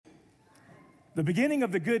the beginning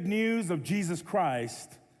of the good news of Jesus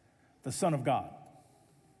Christ, the Son of God.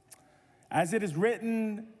 As it is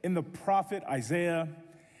written in the prophet Isaiah,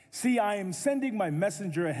 "See, I am sending my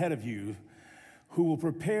messenger ahead of you who will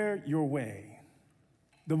prepare your way.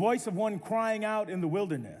 The voice of one crying out in the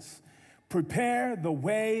wilderness, prepare the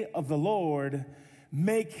way of the Lord,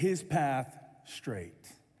 make his path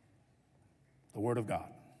straight." The word of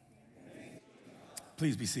God.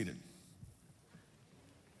 Please be seated.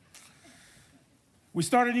 We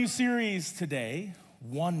start a new series today,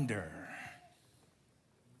 Wonder.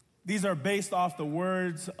 These are based off the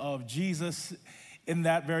words of Jesus in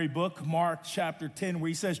that very book, Mark chapter 10, where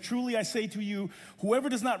he says, "Truly I say to you, whoever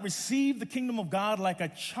does not receive the kingdom of God like a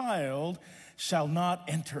child shall not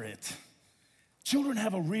enter it." Children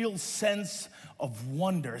have a real sense of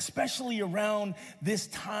wonder, especially around this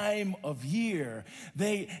time of year.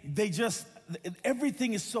 They just,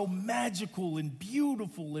 everything is so magical and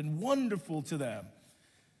beautiful and wonderful to them.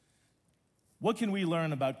 What can we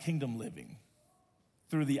learn about kingdom living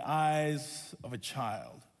through the eyes of a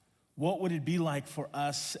child? What would it be like for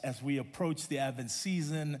us as we approach the Advent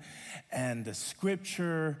season and the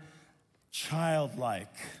scripture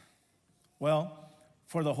childlike? Well,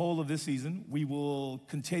 for the whole of this season, we will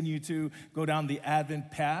continue to go down the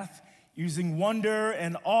Advent path, using wonder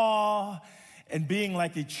and awe and being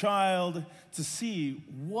like a child to see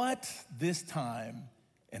what this time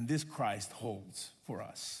and this Christ holds for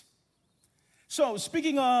us. So,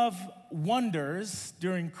 speaking of wonders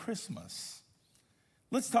during Christmas,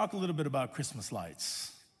 let's talk a little bit about Christmas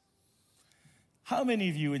lights. How many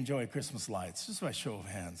of you enjoy Christmas lights? Just by show of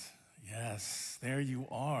hands. Yes, there you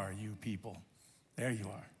are, you people. There you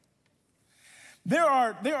are.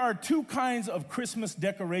 There are two kinds of Christmas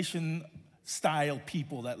decoration style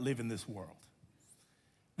people that live in this world.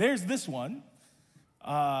 There's this one.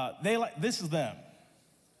 This is them.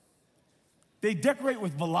 They decorate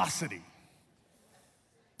with velocity.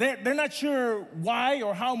 They're not sure why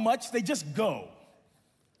or how much, they just go.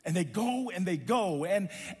 And they go and they go. And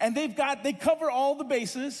they cover all the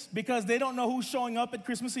bases because they don't know who's showing up at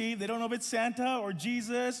Christmas Eve. They don't know if it's Santa or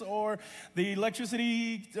Jesus or the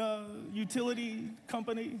electricity utility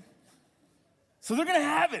company. So they're gonna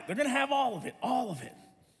have it. They're gonna have all of it, all of it.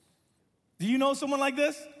 Do you know someone like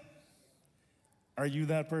this? Are you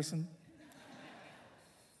that person?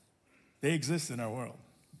 They exist in our world.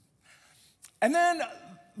 And then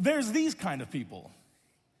there's these kind of people.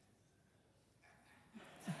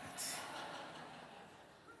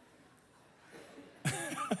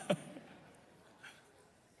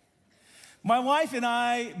 My wife and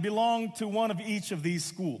I belong to one of each of these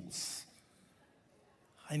schools.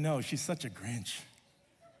 I know, she's such a Grinch.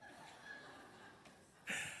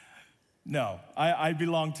 No, I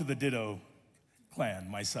belong to the Ditto clan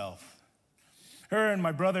myself. Her and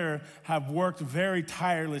my brother have worked very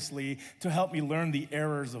tirelessly to help me learn the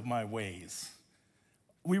errors of my ways.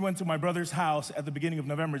 We went to my brother's house at the beginning of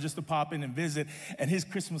November just to pop in and visit, and his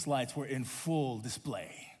Christmas lights were in full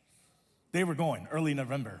display. They were going early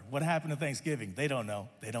November. What happened to Thanksgiving? They don't know.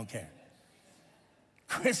 They don't care.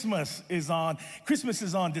 Christmas is on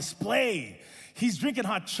display. He's drinking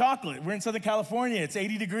hot chocolate. We're in Southern California. It's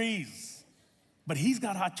 80 degrees. But he's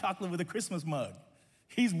got hot chocolate with a Christmas mug.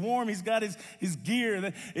 He's warm. He's got his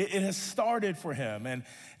gear. It has started for him.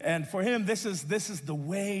 And for him, this is the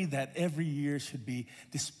way that every year should be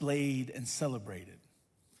displayed and celebrated.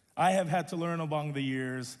 I have had to learn along the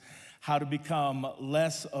years how to become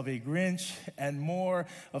less of a Grinch and more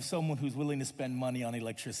of someone who's willing to spend money on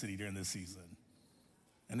electricity during this season.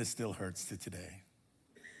 And it still hurts to today.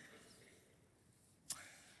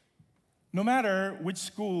 No matter which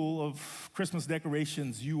school of Christmas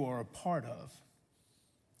decorations you are a part of,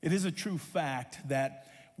 it is a true fact that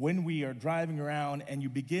when we are driving around and you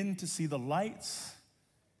begin to see the lights,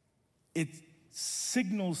 it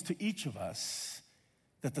signals to each of us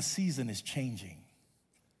that the season is changing,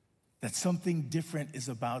 that something different is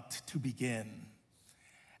about to begin.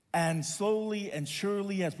 And slowly and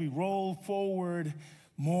surely, as we roll forward,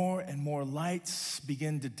 more and more lights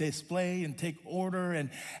begin to display and take order, and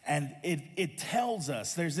it tells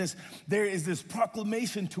us, there is this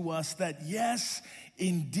proclamation to us that yes,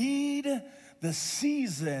 indeed, the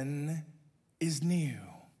season is new.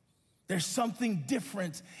 There's something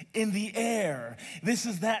different in the air. This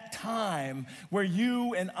is that time where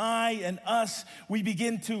you and I and us, we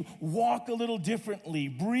begin to walk a little differently,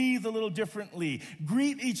 breathe a little differently,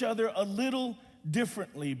 greet each other a little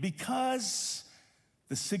differently, because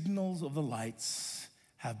the signals of the lights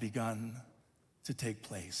have begun to take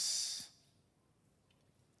place.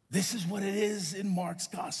 This is what it is in Mark's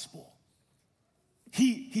gospel.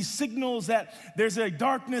 He signals that there's a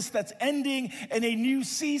darkness that's ending and a new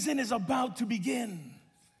season is about to begin.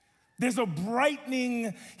 There's a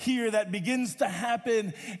brightening here that begins to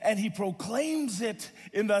happen, and he proclaims it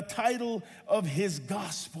in the title of his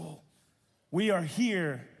gospel. We are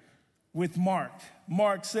here with Mark.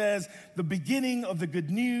 Mark says, the beginning of the good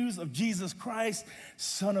news of Jesus Christ,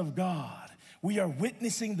 Son of God. We are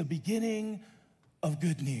witnessing the beginning of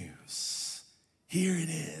good news. Here it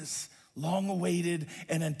is, long awaited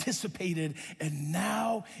and anticipated, and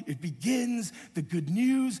now it begins. The good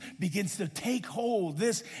news begins to take hold,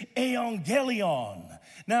 this evangelion.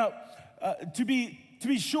 Now, to be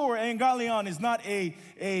sure, evangelion is not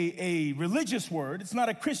a religious word. It's not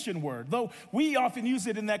a Christian word, though we often use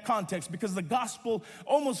it in that context because the gospel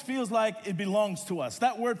almost feels like it belongs to us.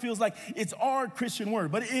 That word feels like it's our Christian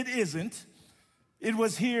word, but it isn't. It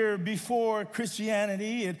was here before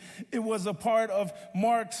Christianity. It was a part of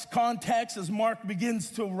Mark's context as Mark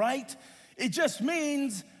begins to write. It just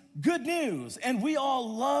means good news, and we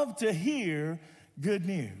all love to hear good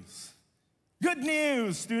news. Good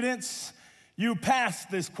news, students. You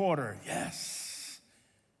passed this quarter. Yes.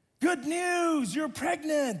 Good news. You're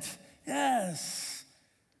pregnant. Yes.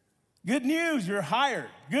 Good news. You're hired.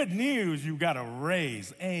 Good news. You got a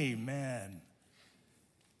raise. Amen.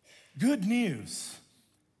 Good news,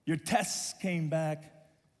 your tests came back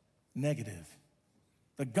negative.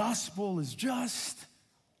 The gospel is just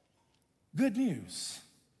good news.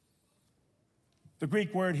 The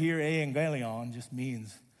Greek word here, evangelion, just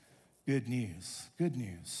means good news, good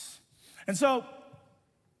news. And so,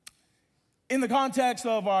 in the context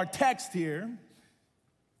of our text here,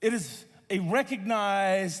 it is a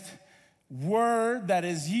recognized word that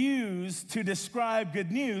is used to describe good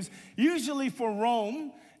news, usually for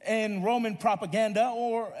Rome and Roman propaganda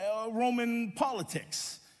or Roman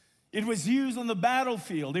politics. It was used on the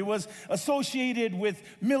battlefield. It was associated with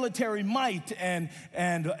military might and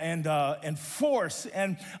force.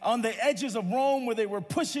 And on the edges of Rome, where they were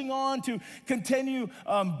pushing on to continue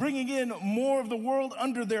bringing in more of the world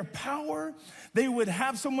under their power, they would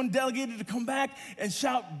have someone delegated to come back and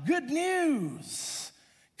shout, "Good news!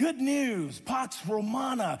 Good news, Pax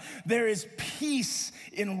Romana." There is peace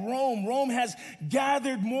in Rome. Rome has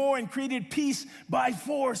gathered more and created peace by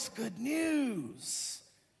force. Good news.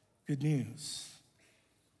 Good news.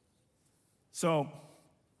 So,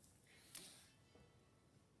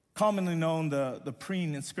 commonly known, the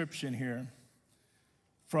Preen inscription here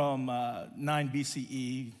from 9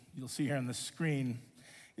 BCE, you'll see here on the screen,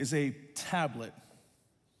 is a tablet.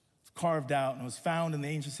 It's carved out and was found in the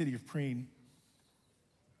ancient city of Preen.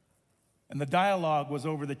 And the dialogue was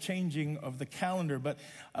over the changing of the calendar, but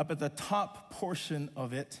up at the top portion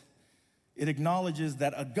of it, it acknowledges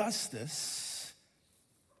that Augustus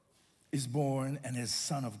is born and is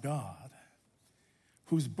Son of God,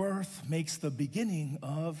 whose birth makes the beginning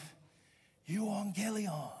of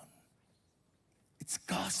euangelion. It's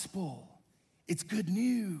gospel. It's good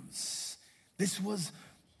news. This was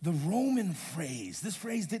the Roman phrase. This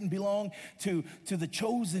phrase didn't belong to the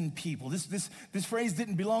chosen people. This phrase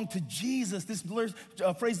didn't belong to Jesus. This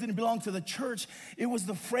phrase didn't belong to the church. It was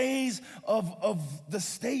the phrase of the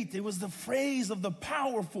state. It was the phrase of the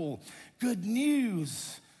powerful. Good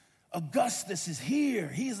news. Augustus is here.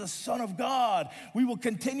 He is a Son of God. We will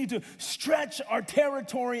continue to stretch our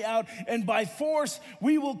territory out, and by force,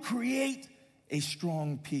 we will create a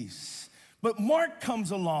strong peace. But Mark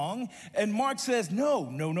comes along, and Mark says, no,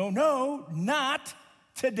 not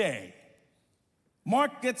today.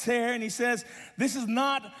 Mark gets here, and he says, this is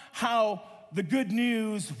not how the good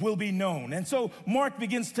news will be known. And so Mark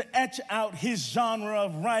begins to etch out his genre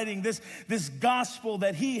of writing, this gospel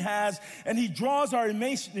that he has, and he draws our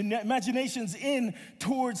imaginations in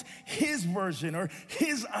towards his version or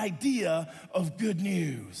his idea of good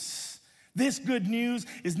news. This good news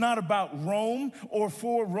is not about Rome or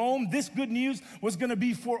for Rome. This good news was going to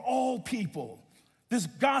be for all people. This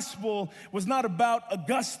gospel was not about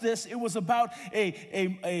Augustus. It was about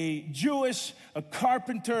a Jewish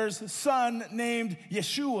carpenter's son named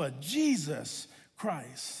Yeshua, Jesus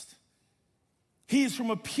Christ. He is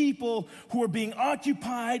from a people who are being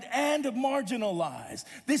occupied and marginalized.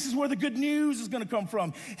 This is where the good news is going to come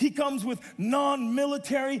from. He comes with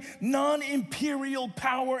non-military, non-imperial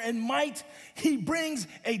power and might. He brings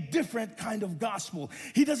a different kind of gospel.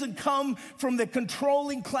 He doesn't come from the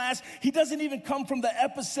controlling class. He doesn't even come from the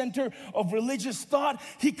epicenter of religious thought.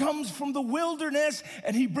 He comes from the wilderness,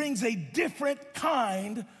 and he brings a different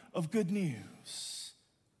kind of good news.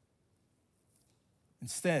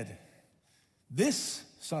 Instead, this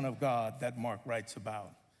Son of God that Mark writes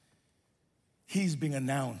about, he's being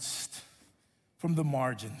announced from the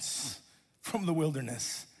margins from the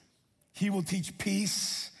wilderness. He will teach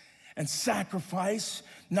peace and sacrifice,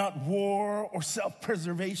 not war or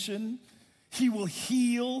self-preservation. He will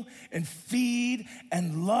heal and feed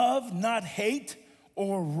and love, not hate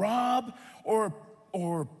or rob or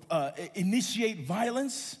initiate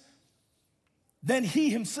violence. Then he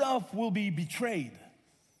himself will be betrayed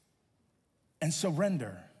and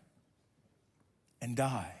surrender and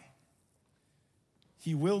die.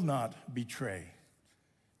 He will not betray,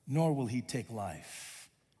 nor will he take life.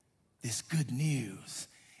 This good news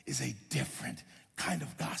is a different kind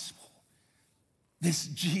of gospel. This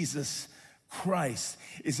Jesus Christ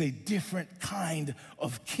is a different kind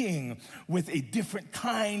of king with a different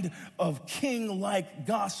kind of king-like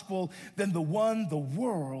gospel than the one the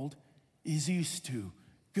world is used to.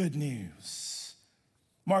 Good news.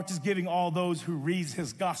 Mark is giving all those who read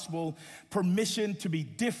his gospel permission to be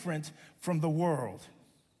different from the world.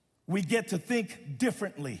 We get to think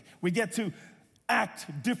differently. We get to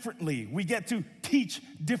act differently. We get to teach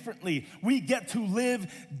differently. We get to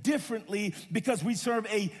live differently because we serve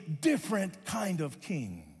a different kind of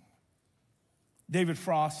king. David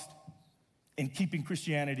Frost, in Keeping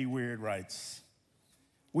Christianity Weird, writes,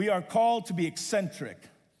 "We are called to be eccentric,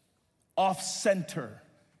 off-center,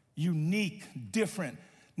 unique, different,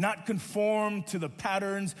 not conform to the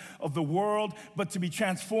patterns of the world, but to be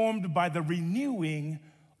transformed by the renewing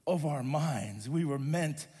of our minds." We were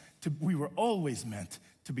always meant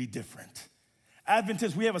to be different.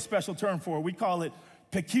 Adventists, we have a special term for it. We call it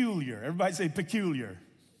peculiar. Everybody say peculiar.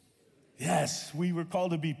 Yes, we were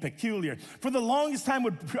called to be peculiar. For the longest time,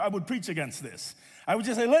 I would preach against this. I would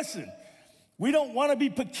just say, listen, we don't want to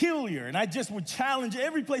be peculiar. And I just would challenge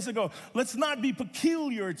every place I go, let's not be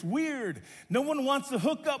peculiar. It's weird. No one wants to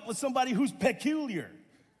hook up with somebody who's peculiar.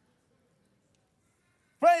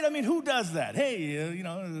 Right? I mean, who does that? Hey,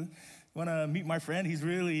 want to meet my friend? He's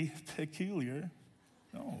really peculiar.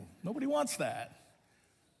 No, nobody wants that.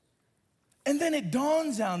 And then it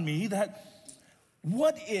dawns on me that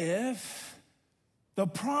what if the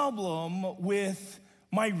problem with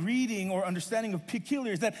my reading or understanding of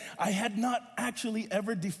peculiar is that I had not actually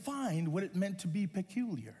ever defined what it meant to be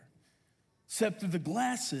peculiar, except through the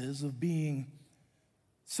glasses of being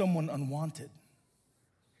someone unwanted.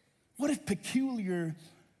 What if peculiar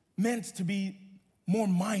meant to be more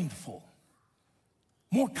mindful,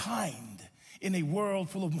 more kind in a world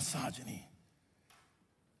full of misogyny,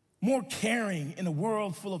 more caring in a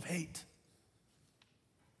world full of hate,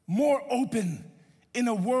 more open in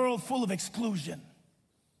a world full of exclusion?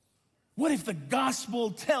 What if the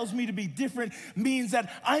gospel tells me to be different means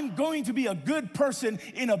that I'm going to be a good person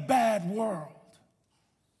in a bad world?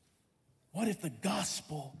 What if the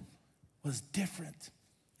gospel was different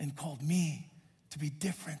and called me to be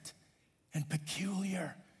different and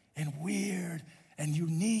peculiar and weird and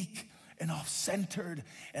unique and off-centered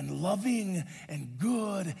and loving and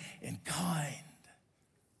good and kind?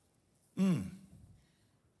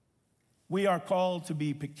 We are called to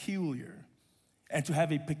be peculiar and to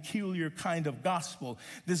have a peculiar kind of gospel.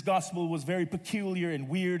 This gospel was very peculiar and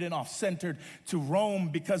weird and off-centered to Rome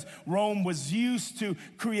because Rome was used to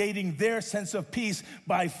creating their sense of peace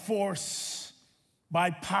by force, by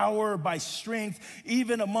power, by strength.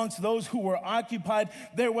 Even amongst those who were occupied,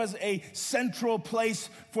 there was a central place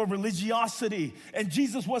for religiosity. And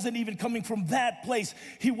Jesus wasn't even coming from that place.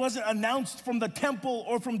 He wasn't announced from the temple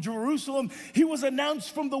or from Jerusalem. He was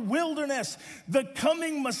announced from the wilderness. The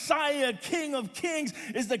coming Messiah, King of Kings,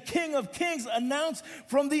 is the King of Kings announced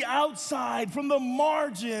from the outside, from the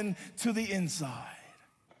margin to the inside.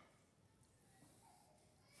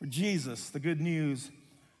 For Jesus, the good news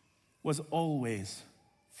was always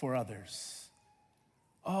for others.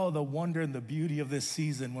 Oh, the wonder and the beauty of this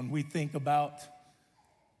season when we think about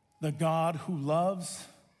the God who loves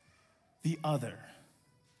the other,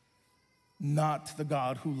 not the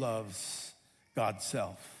God who loves God's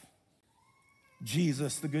self.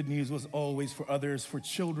 Jesus, the good news, was always for others, for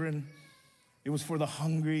children. It was for the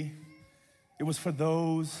hungry. It was for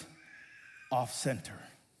those off-center.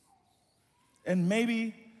 And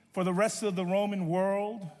maybe for the rest of the Roman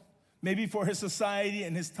world, maybe for his society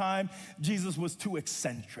and his time, Jesus was too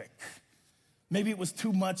eccentric. Maybe it was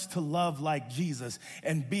too much to love like Jesus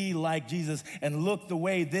and be like Jesus and look the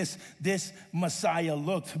way this Messiah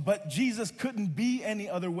looked. But Jesus couldn't be any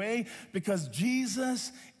other way because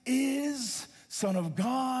Jesus is Son of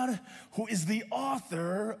God who is the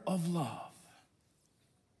author of love.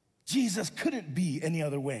 Jesus couldn't be any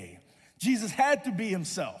other way. Jesus had to be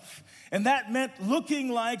himself. And that meant looking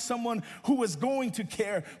like someone who was going to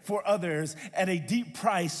care for others at a deep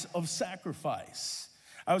price of sacrifice.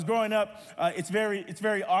 I was growing up, it's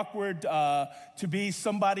very awkward to be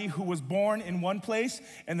somebody who was born in one place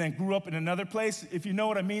and then grew up in another place. If you know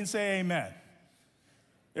what I mean, say amen.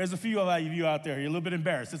 There's a few of you out there, you're a little bit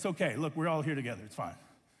embarrassed. It's okay, look, we're all here together, it's fine.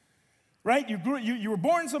 Right, you were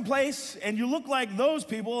born someplace and you look like those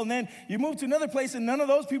people, and then you move to another place and none of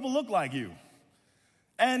those people look like you.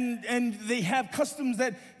 And they have customs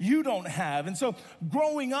that you don't have. And so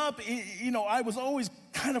growing up, I was always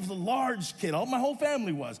kind of the large kid. My whole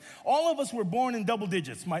family was. All of us were born in double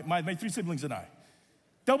digits, my 3 siblings and I.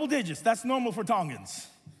 Double digits, that's normal for Tongans.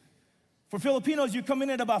 For Filipinos, you come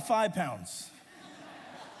in at about 5 pounds.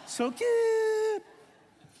 So cute.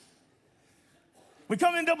 We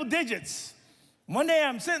come in double digits. One day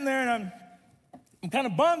I'm sitting there and I'm kind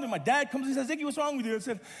of bummed, and my dad comes and says, Iki, what's wrong with you? I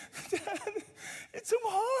said, Dad, it's so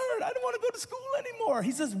hard. I don't want to go to school anymore.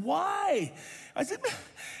 He says, why? I said,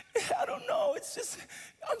 I don't know. It's just,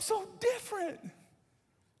 I'm so different.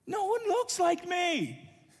 No one looks like me.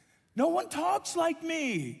 No one talks like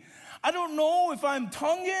me. I don't know if I'm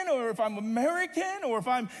Tongan or if I'm American or if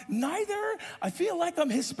I'm neither. I feel like I'm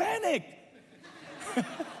Hispanic. I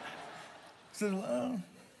said, well,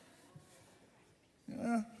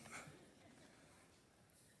 yeah.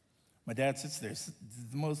 My dad sits there,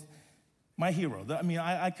 my hero.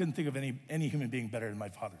 I couldn't think of any human being better than my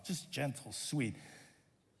father. Just gentle, sweet,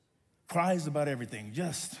 cries about everything,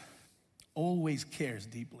 just always cares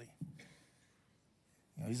deeply.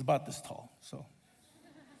 He's about this tall, so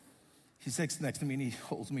he sits next to me and he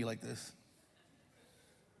holds me like this.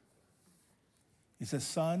 He says,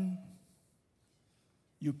 son,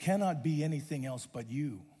 you cannot be anything else but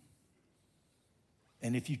you.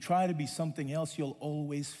 And if you try to be something else, you'll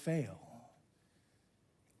always fail.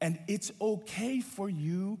 And it's okay for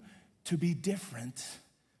you to be different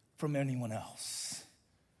from anyone else,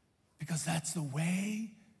 because that's the way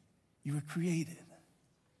you were created.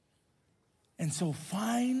 And so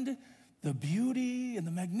find the beauty and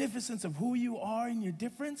the magnificence of who you are in your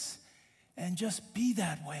difference and just be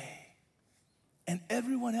that way. And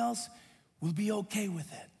everyone else will be okay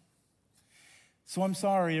with it. So I'm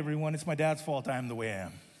sorry, everyone. It's my dad's fault I am the way I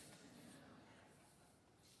am.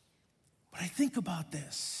 But I think about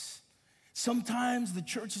this. Sometimes the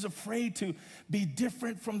church is afraid to be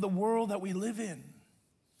different from the world that we live in.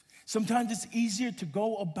 Sometimes it's easier to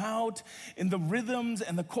go about in the rhythms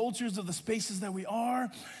and the cultures of the spaces that we are,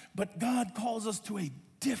 but God calls us to a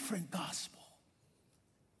different gospel,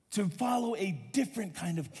 to follow a different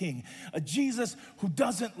kind of king, a Jesus who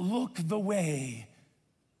doesn't look the way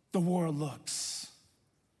the world looks,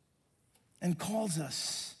 and calls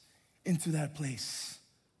us into that place.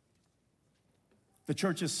 The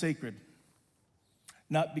church is sacred,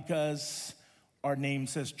 not because our name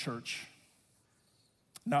says church,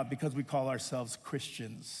 not because we call ourselves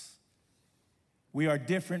Christians. We are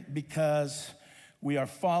different because we are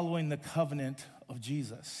following the covenant of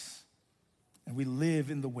Jesus, and we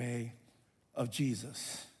live in the way of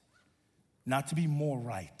Jesus, not to be more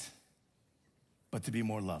right, but to be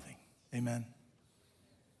more loving. Amen.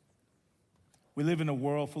 We live in a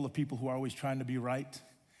world full of people who are always trying to be right.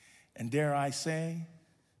 And dare I say,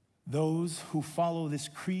 those who follow this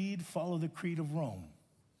creed follow the creed of Rome,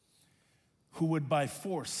 who would by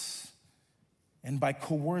force and by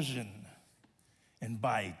coercion and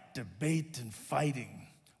by debate and fighting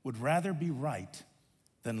would rather be right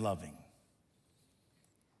than loving.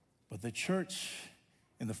 But the church,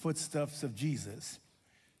 in the footsteps of Jesus,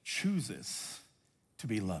 chooses to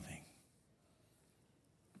be loving.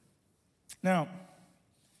 Now,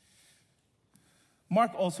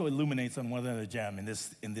 Mark also illuminates on one other gem in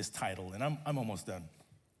this title, and I'm almost done.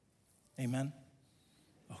 Amen?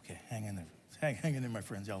 Okay, hang in there. Hang in there, my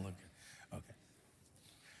friends. Y'all look good. Okay.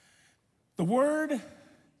 The word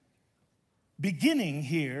beginning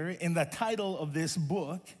here in the title of this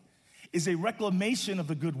book is a reclamation of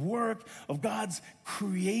the good work of God's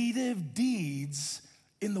creative deeds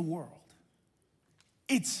in the world.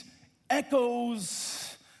 It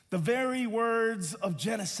echoes the very words of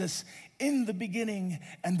Genesis, in the beginning,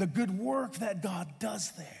 and the good work that God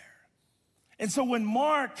does there. And so when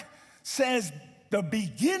Mark says the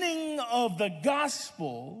beginning of the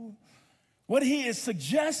gospel, what he is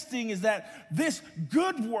suggesting is that this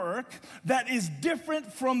good work that is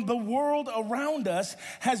different from the world around us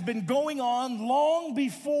has been going on long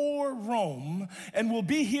before Rome and will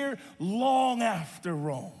be here long after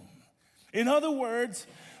Rome. In other words,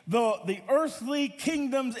 the earthly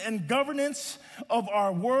kingdoms and governance of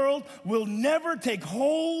our world will never take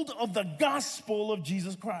hold of the gospel of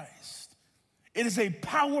Jesus Christ. It is a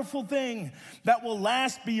powerful thing that will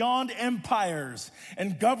last beyond empires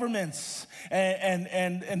and governments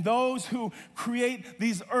and those who create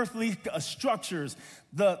these earthly structures.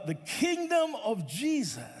 The kingdom of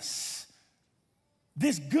Jesus,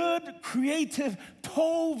 this good, creative,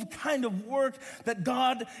 tov kind of work that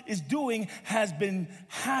God is doing has been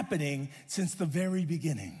happening since the very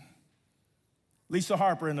beginning. Lisa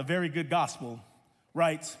Harper, in a very good gospel,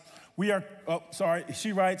 writes,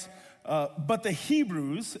 she writes, but the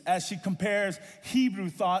Hebrews, as she compares Hebrew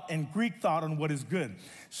thought and Greek thought on what is good.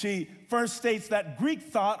 She first states that Greek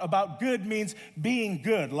thought about good means being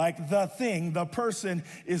good, like the thing, the person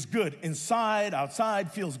is good. Inside,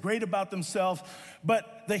 outside, feels great about themselves.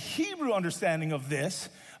 But the Hebrew understanding of this,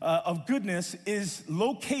 of goodness, is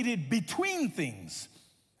located between things.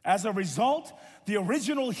 As a result, the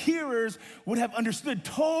original hearers would have understood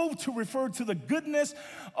tov to refer to the goodness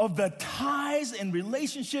of the ties and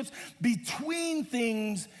relationships between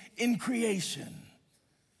things in creation.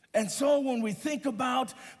 And so when we think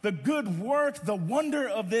about the good work, the wonder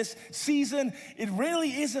of this season, it really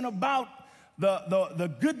isn't about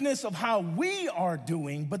the goodness of how we are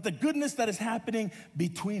doing, but the goodness that is happening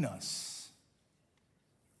between us.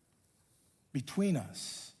 Between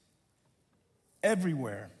us.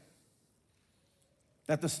 Everywhere.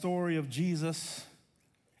 That the story of Jesus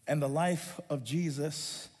and the life of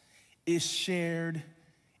Jesus is shared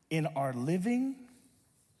in our living,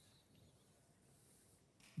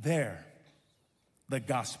 there the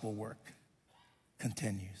gospel work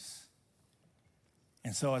continues.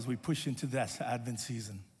 And so as we push into this Advent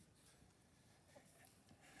season,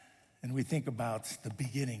 and we think about the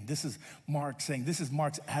beginning, this is Mark saying, this is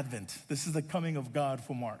Mark's Advent. This is the coming of God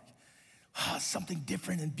for Mark. Something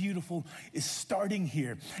different and beautiful is starting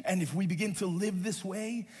here. And if we begin to live this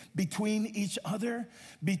way between each other,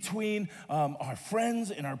 between our friends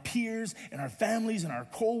and our peers and our families and our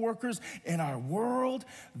co-workers and our world,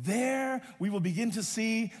 there we will begin to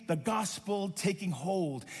see the gospel taking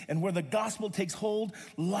hold. And where the gospel takes hold,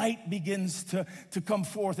 light begins to come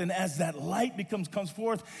forth. And as that light comes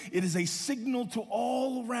forth, it is a signal to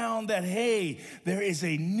all around that, hey, there is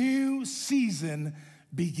a new season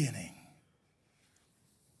beginning.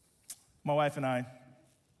 My wife and I,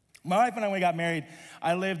 when we got married,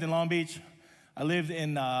 I lived in Long Beach. I lived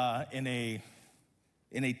in a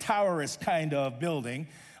towerist kind of building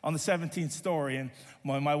on the 17th story. And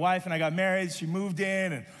when my wife and I got married, she moved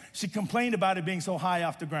in, and she complained about it being so high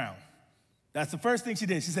off the ground. That's the first thing she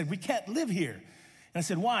did. She said, we can't live here. And I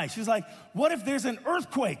said, why? She was like, what if there's an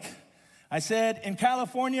earthquake? I said, in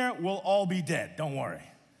California, we'll all be dead. Don't worry.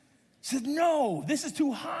 She said, no, this is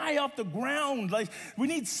too high off the ground. Like, we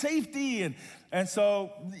need safety. And so,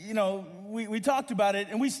 we talked about it,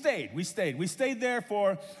 and we stayed. We stayed there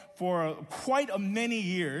for quite many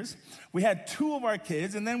years. We had 2 of our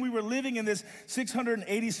kids, and then we were living in this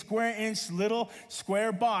 680 square inch little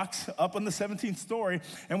square box up on the 17th story,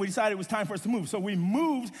 and we decided it was time for us to move. So we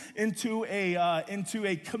moved into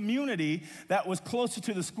a community that was closer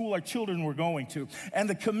to the school our children were going to. And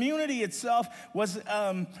the community itself was,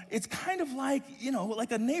 it's kind of like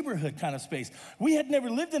a neighborhood kind of space. We had never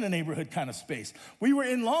lived in a neighborhood kind of space. We were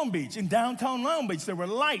in Long Beach, in downtown Long Beach. There were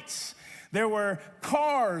lights. There were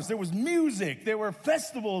cars, there was music, there were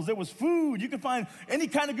festivals, there was food. You could find any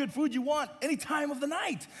kind of good food you want any time of the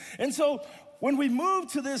night. And so when we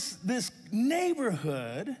moved to this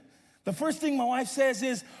neighborhood, the first thing my wife says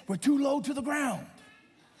is, we're too low to the ground.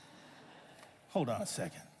 Hold on a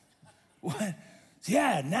second. What?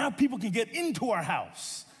 Yeah, now people can get into our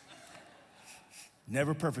house.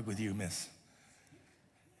 Never perfect with you, miss.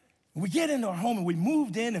 We get into our home and we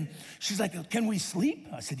moved in, and she's like, can we sleep?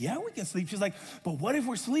 I said, yeah, we can sleep. She's like, but what if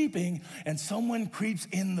we're sleeping and someone creeps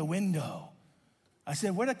in the window? I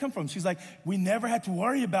said, where'd that come from? She's like, we never had to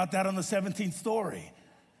worry about that on the 17th story.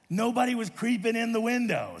 Nobody was creeping in the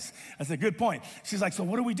windows. I said, good point. She's like, so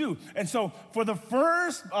what do we do? And so for the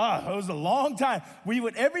first, it was a long time. We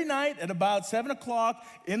would every night at about 7 o'clock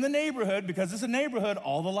in the neighborhood, because it's a neighborhood,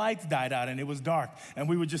 all the lights died out and it was dark. And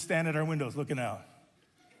we would just stand at our windows looking out.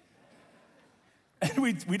 And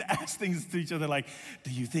we'd ask things to each other like,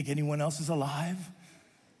 do you think anyone else is alive?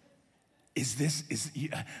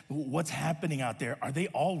 What's happening out there? Are they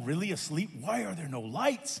all really asleep? Why are there no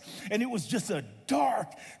lights? And it was just a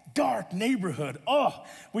dark, dark neighborhood.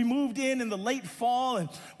 We moved in the late fall, and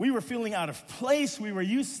we were feeling out of place. We were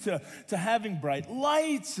used to having bright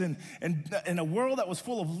lights and a world that was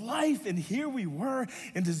full of life. And here we were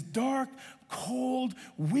in this dark, cold,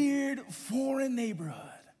 weird, foreign neighborhood.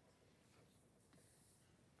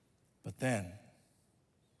 But then,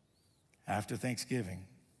 after Thanksgiving,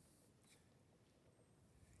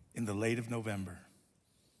 in the late of November,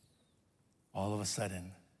 all of a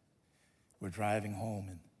sudden, we're driving home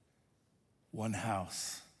and one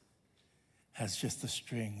house has just a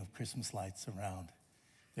string of Christmas lights around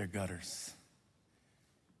their gutters.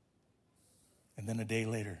 And then a day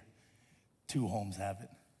later, 2 homes have it.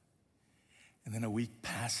 And then a week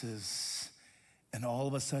passes, and all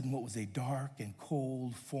of a sudden, what was a dark and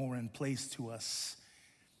cold foreign place to us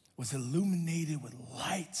was illuminated with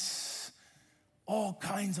lights, all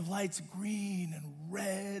kinds of lights, green and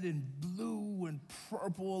red and blue and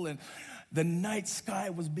purple, and the night sky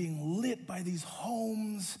was being lit by these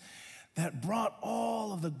homes that brought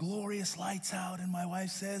all of the glorious lights out. And my wife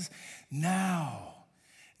says, now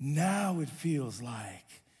it feels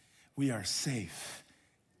like we are safe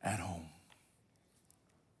at home.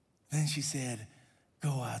 Then she said,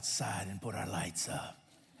 go outside and put our lights up.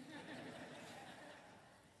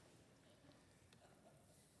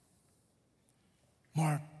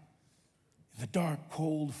 Mark, in the dark,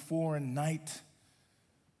 cold, foreign night,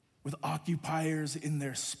 with occupiers in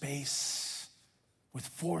their space, with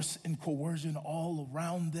force and coercion all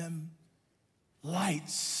around them,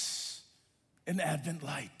 lights an Advent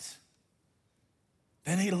light.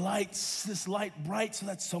 Then he lights this light bright so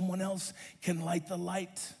that someone else can light the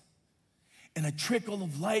light. And a trickle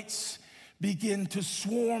of lights begin to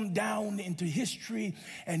swarm down into history.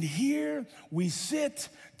 And here we sit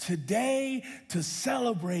today to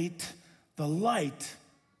celebrate the light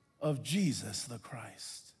of Jesus the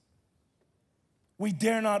Christ. We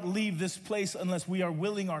dare not leave this place unless we are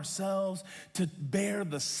willing ourselves to bear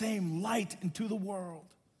the same light into the world.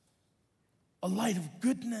 A light of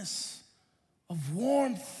goodness, of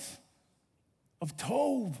warmth, of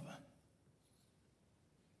tov.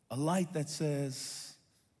 A light that says,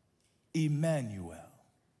 Emmanuel,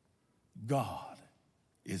 God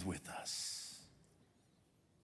is with us.